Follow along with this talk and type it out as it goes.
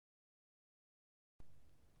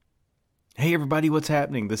Hey everybody, what's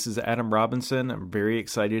happening? This is Adam Robinson. I'm very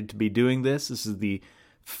excited to be doing this. This is the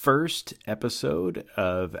first episode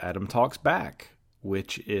of Adam Talks Back,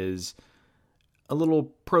 which is a little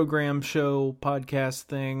program show podcast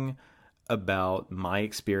thing about my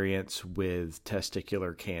experience with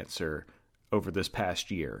testicular cancer over this past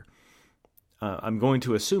year. I'm going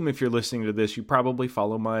to assume if you're listening to this, you probably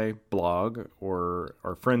follow my blog or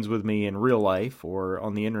are friends with me in real life or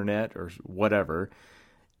on the internet or whatever,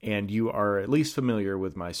 and you are at least familiar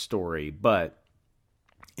with my story. But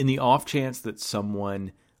in the off chance that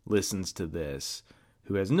someone listens to this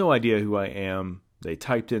who has no idea who I am, they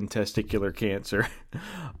typed in testicular cancer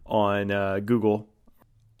on Google.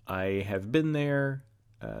 I have been there.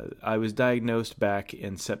 I was diagnosed back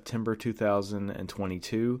in September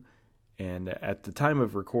 2022. And at the time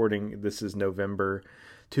of recording, this is November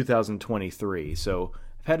 2023. So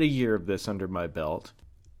I've had a year of this under my belt.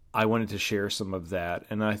 I wanted to share some of that.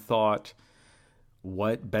 And I thought,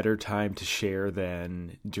 what better time to share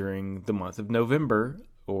than during the month of November,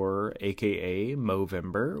 or AKA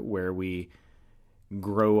Movember, where we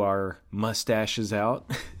grow our mustaches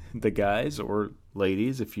out, the guys or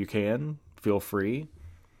ladies, if you can, feel free.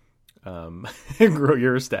 Grow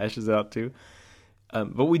your mustaches out too.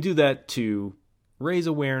 But we do that to raise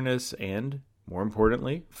awareness and, more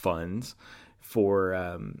importantly, funds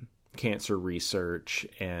for cancer research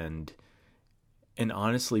and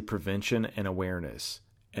honestly prevention and awareness.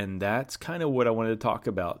 And that's kind of what I wanted to talk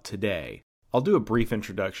about today. I'll do a brief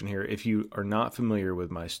introduction here. If you are not familiar with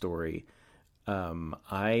my story,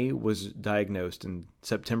 I was diagnosed in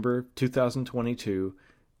September 2022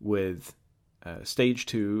 with stage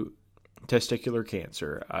 2 testicular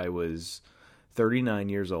cancer. I was 39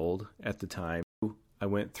 years old at the time. I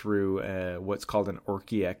went through what's called an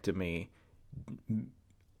orchiectomy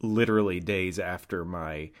literally days after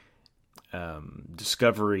my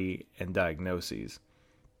discovery and diagnoses.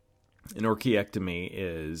 An orchiectomy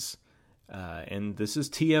is, and this is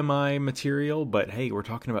TMI material, but hey, we're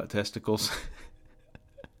talking about testicles.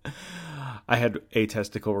 I had a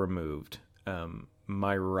testicle removed.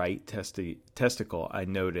 My right testicle, I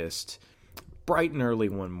noticed bright and early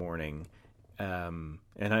one morning. And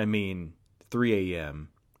I mean 3 a.m.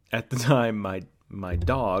 At the time, my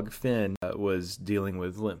dog, Finn, was dealing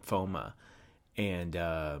with lymphoma. And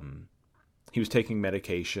he was taking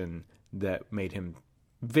medication that made him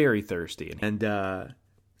very thirsty. And I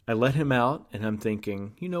let him out, and I'm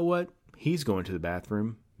thinking, you know what? He's going to the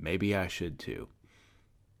bathroom. Maybe I should too.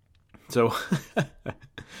 So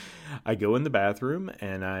I go in the bathroom,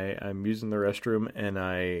 and I'm using the restroom, and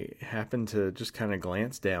I happen to just kind of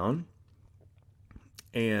glance down.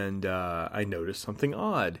 And I noticed something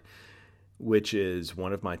odd, which is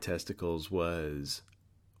one of my testicles was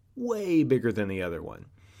way bigger than the other one.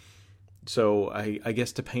 So I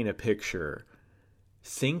guess to paint a picture,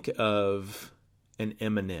 think of an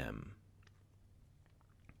M&M.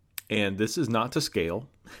 And this is not to scale.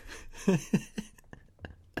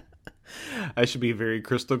 I should be very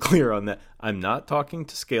crystal clear on that. I'm not talking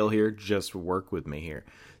to scale here. Just work with me here.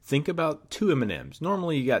 Think about two M&Ms.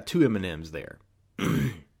 Normally you got two M&Ms there.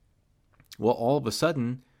 Well, all of a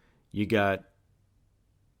sudden, you got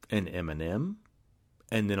an M&M,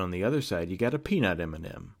 and then on the other side, you got a peanut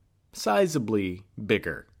M&M, sizably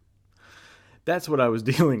bigger. That's what I was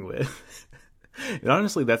dealing with. And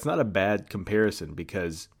honestly, that's not a bad comparison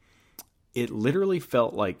because it literally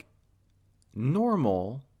felt like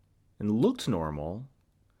normal and looked normal,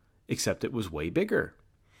 except it was way bigger.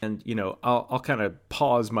 And, you know, I'll kind of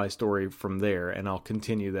pause my story from there, and I'll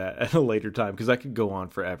continue that at a later time because I could go on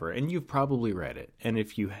forever. And you've probably read it. And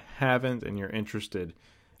if you haven't and you're interested,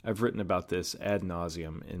 I've written about this ad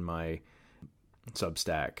nauseum in my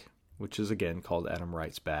Substack, which is, again, called Adam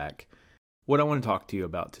Writes Back. What I want to talk to you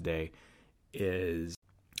about today is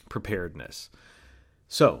preparedness.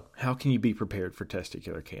 So, how can you be prepared for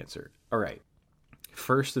testicular cancer? All right.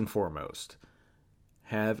 First and foremost,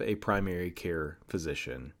 have a primary care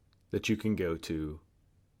physician that you can go to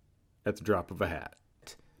at the drop of a hat.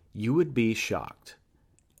 You would be shocked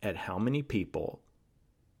at how many people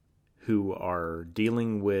who are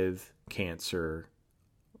dealing with cancer,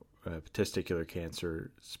 testicular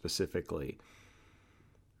cancer specifically,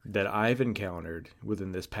 that I've encountered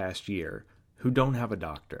within this past year who don't have a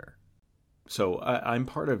doctor. So I'm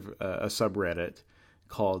part of a subreddit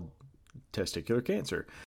called Testicular Cancer.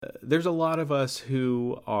 There's a lot of us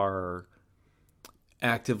who are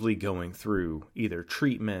actively going through either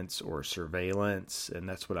treatments or surveillance, and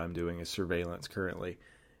that's what I'm doing is surveillance currently.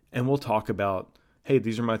 And we'll talk about, hey,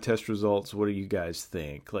 these are my test results. What do you guys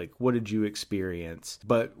think? Like, what did you experience?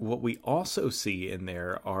 But what we also see in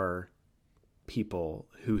there are people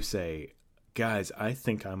who say, guys, I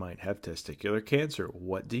think I might have testicular cancer.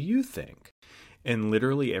 What do you think? And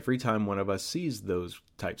literally every time one of us sees those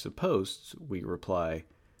types of posts, we reply,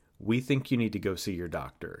 we think you need to go see your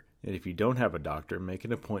doctor. And if you don't have a doctor, make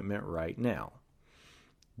an appointment right now.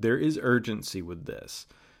 There is urgency with this.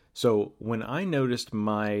 So when I noticed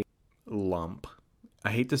my lump,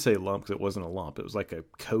 I hate to say lump because it wasn't a lump, it was like a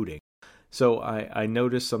coating. So I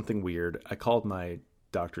noticed something weird. I called my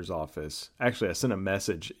doctor's office. Actually, I sent a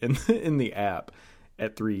message in the app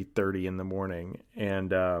at 3:30 in the morning, and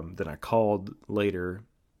then I called later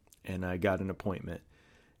and I got an appointment.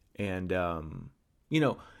 And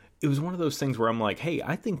it was one of those things where I'm like, hey,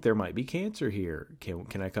 I think there might be cancer here.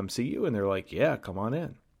 Can I come see you? And they're like, yeah, come on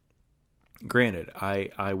in. Granted,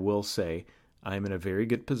 I will say I'm in a very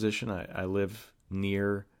good position. I live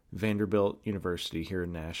near Vanderbilt University here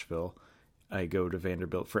in Nashville. I go to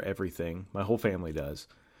Vanderbilt for everything. My whole family does.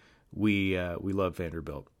 We love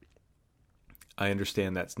Vanderbilt. I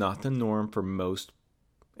understand that's not the norm for most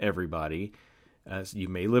everybody. You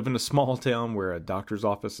may live in a small town where a doctor's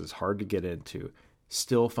office is hard to get into.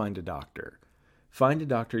 Still find a doctor. Find a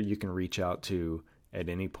doctor you can reach out to at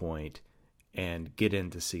any point and get in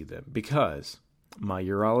to see them. Because my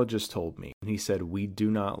urologist told me, and he said, we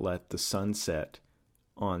do not let the sun set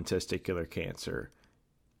on testicular cancer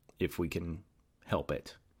if we can help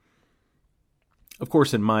it. Of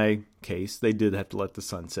course, in my case, they did have to let the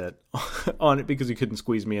sun set on it because he couldn't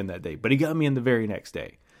squeeze me in that day. But he got me in the very next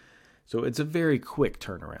day. So it's a very quick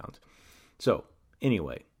turnaround. So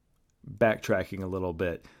anyway, backtracking a little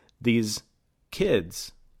bit, these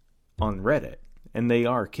kids on Reddit, and they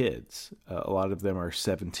are kids, a lot of them are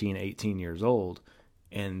 17, 18 years old,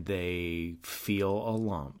 and they feel a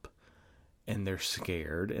lump, and they're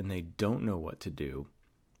scared, and they don't know what to do.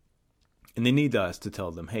 And they need us to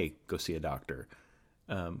tell them, hey, go see a doctor.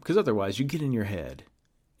 Because otherwise you get in your head.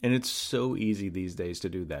 And it's so easy these days to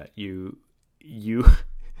do that. You,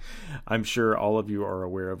 I'm sure all of you are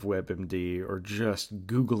aware of WebMD or just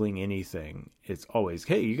Googling anything. It's always,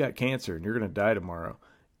 hey, you got cancer and you're going to die tomorrow.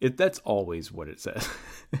 That's always what it says.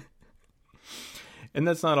 And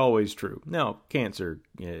that's not always true. Now, cancer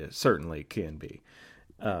certainly can be.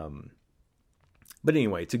 But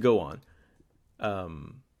anyway, to go on.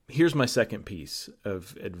 Here's my second piece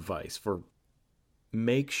of advice for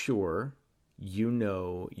make sure you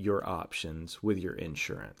know your options with your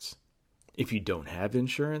insurance. If you don't have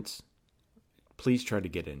insurance, please try to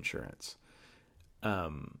get insurance.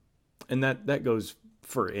 And that goes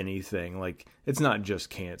for anything. Like, it's not just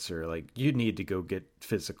cancer. Like, you need to go get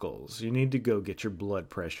physicals. You need to go get your blood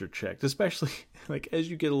pressure checked, especially like as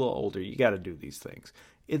you get a little older, you got to do these things.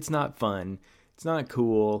 It's not fun. It's not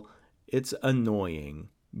cool. It's annoying,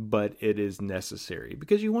 but it is necessary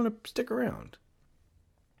because you want to stick around.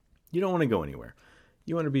 You don't want to go anywhere.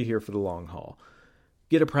 You want to be here for the long haul.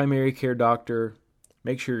 Get a primary care doctor.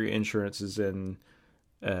 Make sure your insurance is in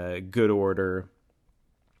good order.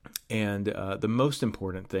 And the most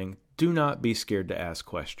important thing, do not be scared to ask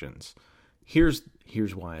questions. Here's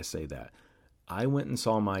why I say that. I went and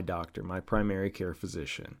saw my doctor, my primary care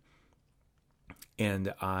physician,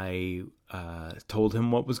 and I told him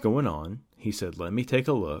what was going on. He said, let me take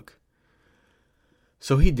a look.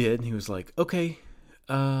 So he did, and he was like, okay,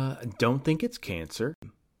 don't think it's cancer.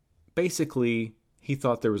 Basically, he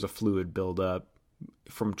thought there was a fluid buildup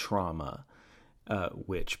from trauma,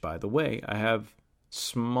 which, by the way, I have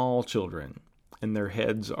small children, and their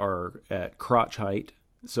heads are at crotch height,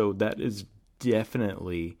 so that is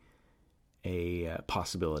definitely a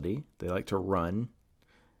possibility. They like to run,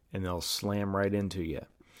 and they'll slam right into you.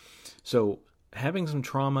 So having some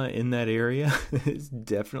trauma in that area is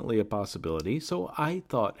definitely a possibility. So I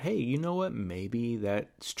thought, hey, you know what? Maybe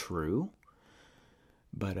that's true.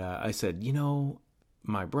 But I said,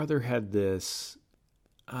 my brother had this.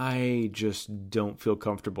 I just don't feel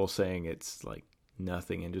comfortable saying it's like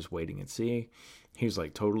nothing and just waiting and see. He was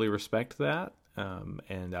like, totally respect that.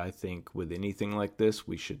 And I think with anything like this,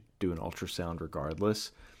 we should do an ultrasound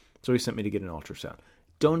regardless. So he sent me to get an ultrasound.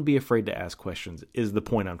 Don't be afraid to ask questions is the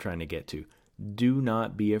point I'm trying to get to. Do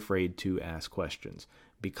not be afraid to ask questions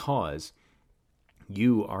because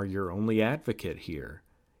you are your only advocate here.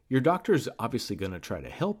 Your doctor is obviously going to try to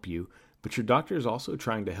help you, but your doctor is also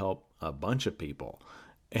trying to help a bunch of people.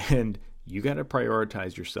 And you got to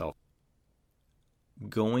prioritize yourself.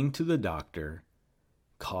 Going to the doctor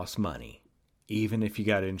costs money. Even if you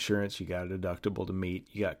got insurance, you got a deductible to meet,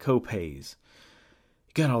 you got co-pays,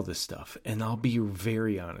 you got all this stuff. And I'll be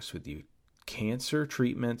very honest with you. Cancer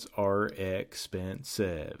treatments are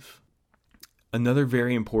expensive. Another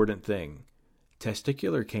very important thing,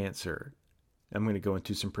 testicular cancer. I'm going to go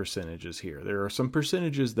into some percentages here. There are some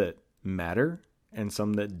percentages that matter and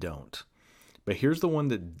some that don't. But here's the one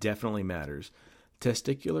that definitely matters.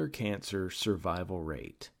 Testicular cancer survival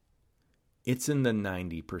rate. It's in the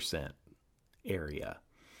 90% area.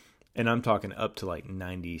 And I'm talking up to like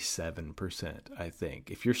 97%, I think.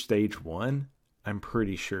 If you're stage 1, I'm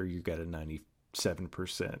pretty sure you got a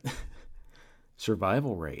 97%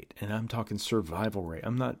 survival rate. And I'm talking survival rate.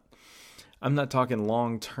 I'm not talking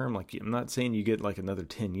long term. Like, I'm not saying you get like another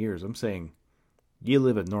 10 years. I'm saying you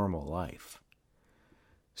live a normal life.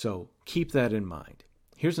 So keep that in mind.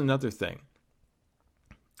 Here's another thing.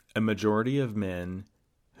 A majority of men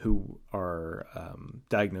who are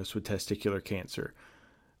diagnosed with testicular cancer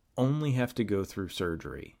only have to go through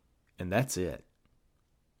surgery, and that's it.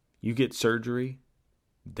 You get surgery,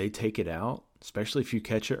 they take it out, especially if you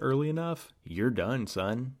catch it early enough, you're done,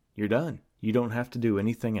 son. You're done. You don't have to do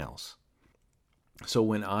anything else. So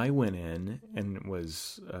when I went in and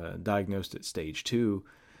was diagnosed at stage 2,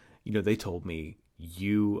 they told me,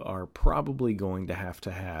 you are probably going to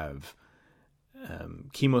have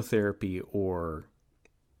chemotherapy or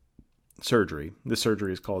surgery. The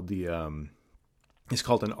surgery is called it's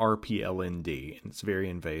called an RPLND, and it's very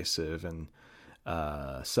invasive and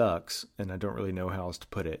sucks, and I don't really know how else to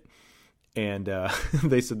put it. And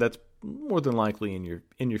they said that's more than likely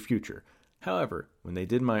in your future. However, when they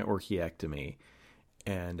did my orchiectomy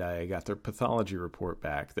and I got their pathology report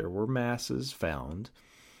back, there were masses found,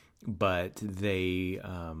 but they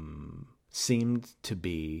seemed to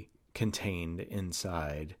be contained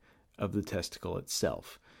inside of the testicle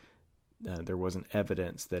itself. There wasn't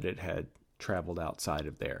evidence that it had traveled outside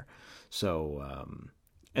of there. So,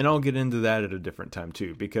 and I'll get into that at a different time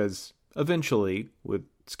too, because eventually with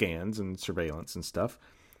scans and surveillance and stuff,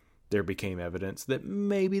 there became evidence that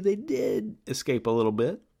maybe they did escape a little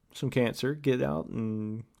bit, some cancer, get out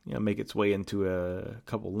and make its way into a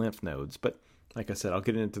couple lymph nodes. But like I said, I'll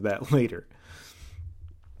get into that later.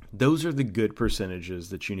 Those are the good percentages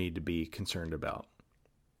that you need to be concerned about.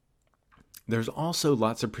 There's also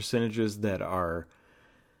lots of percentages that are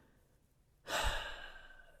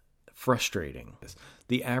frustrating.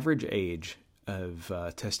 The average age of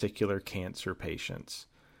testicular cancer patients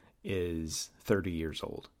is 30 years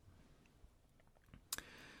old.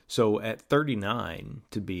 So at 39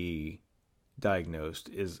 to be diagnosed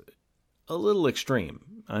is a little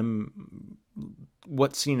extreme. I'm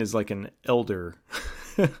what's seen as like an elder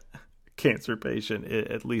cancer patient,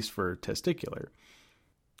 at least for testicular.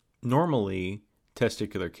 Normally,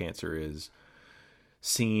 testicular cancer is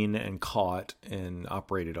seen and caught and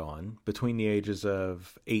operated on between the ages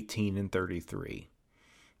of 18 and 33.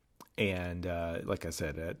 And like I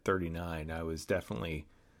said, at 39, I was definitely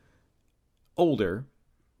older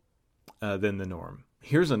than the norm.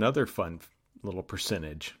 Here's another fun little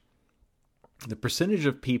percentage. The percentage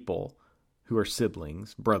of people who are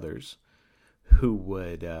siblings, brothers, who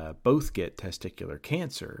would both get testicular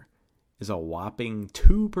cancer is a whopping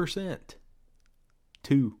 2%.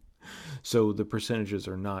 2. So the percentages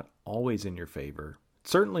are not always in your favor.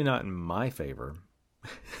 Certainly not in my favor.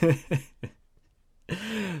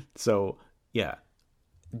 So, yeah,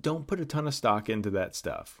 don't put a ton of stock into that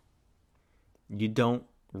stuff. You don't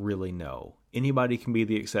really know. Anybody can be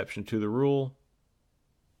the exception to the rule.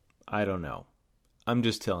 I don't know. I'm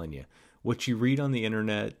just telling you. What you read on the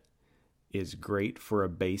internet is great for a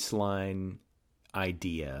baseline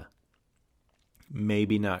idea.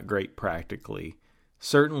 Maybe not great practically.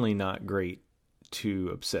 Certainly not great to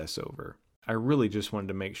obsess over. I really just wanted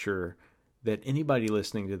to make sure that anybody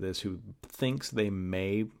listening to this who thinks they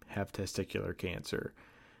may have testicular cancer,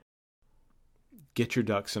 get your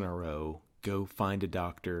ducks in a row. Go find a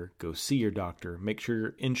doctor. Go see your doctor. Make sure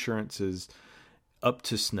your insurance is up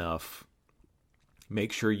to snuff.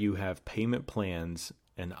 Make sure you have payment plans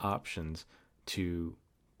and options to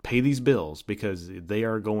pay these bills, because they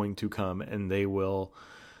are going to come and they will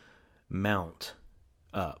mount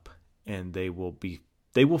up, and they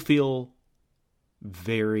will feel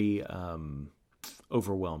very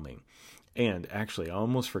overwhelming. And actually, I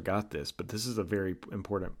almost forgot this, but this is a very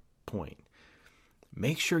important point.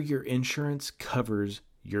 Make sure your insurance covers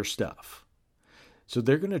your stuff. So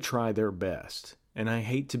they're going to try their best. And I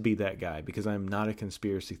hate to be that guy, because I'm not a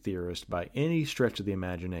conspiracy theorist by any stretch of the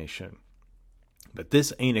imagination. But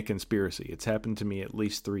this ain't a conspiracy. It's happened to me at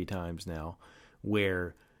least 3 times now,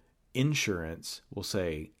 where insurance will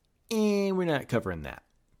say, we're not covering that.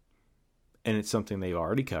 And it's something they've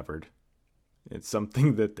already covered. It's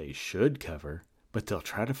something that they should cover, but they'll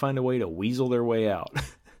try to find a way to weasel their way out.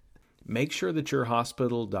 Make sure that your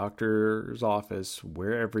hospital, doctor's office,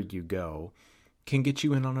 wherever you go, can get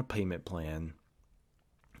you in on a payment plan,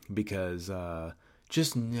 because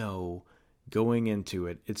just know going into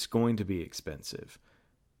it, it's going to be expensive.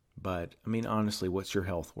 But, I mean, honestly, what's your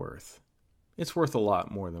health worth? It's worth a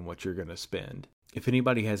lot more than what you're going to spend. If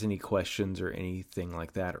anybody has any questions or anything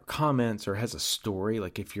like that, or comments, or has a story,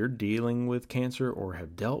 like if you're dealing with cancer or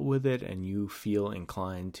have dealt with it and you feel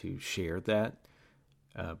inclined to share that,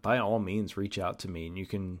 by all means, reach out to me. And you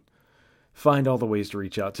can find all the ways to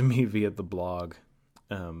reach out to me via the blog.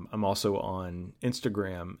 I'm also on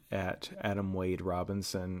Instagram at Adam Wade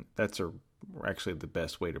Robinson. That's actually the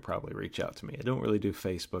best way to probably reach out to me. I don't really do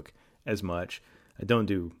Facebook as much. I don't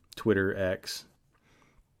do Twitter, X,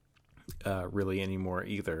 really anymore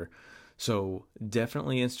either. So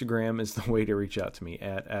definitely Instagram is the way to reach out to me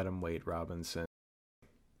at Adam Wade Robinson.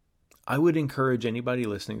 I would encourage anybody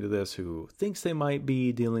listening to this who thinks they might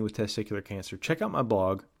be dealing with testicular cancer, check out my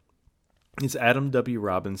blog. It's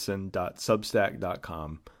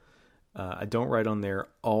adamwrobinson.substack.com. I don't write on there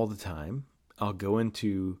all the time. I'll go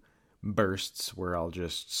into bursts where I'll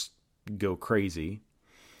just go crazy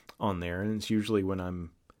on there, and it's usually when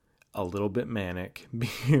I'm a little bit manic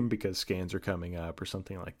because scans are coming up or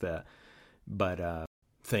something like that. But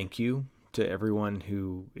thank you to everyone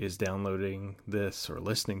who is downloading this or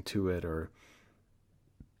listening to it, or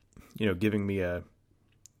giving me a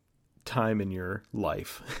time in your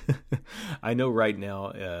life. I know right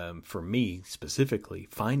now, for me specifically,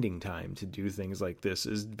 finding time to do things like this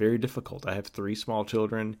is very difficult. I have 3 small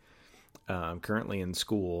children. I'm currently in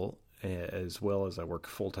school, as well as I work a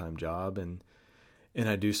full-time job, and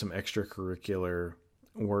I do some extracurricular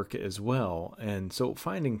work as well. And so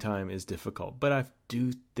finding time is difficult, but I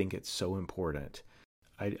do think it's so important.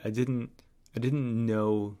 I didn't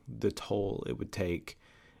know the toll it would take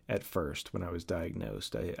at first when I was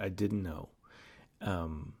diagnosed. I didn't know.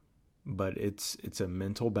 But it's a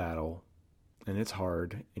mental battle, and it's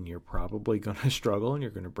hard, and you're probably going to struggle and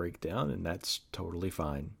you're going to break down, and that's totally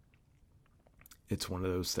fine. It's one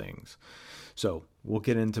of those things. So we'll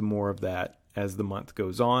get into more of that as the month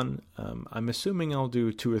goes on. I'm assuming I'll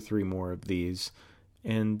do 2 or 3 more of these,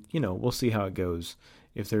 and we'll see how it goes.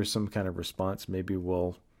 If there's some kind of response, maybe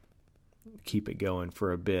we'll keep it going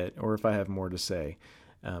for a bit, or if I have more to say.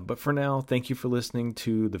 But for now, thank you for listening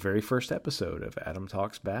to the very first episode of Adam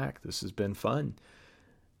Talks Back. This has been fun.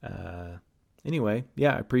 Anyway, I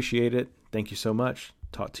appreciate it. Thank you so much.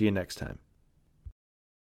 Talk to you next time.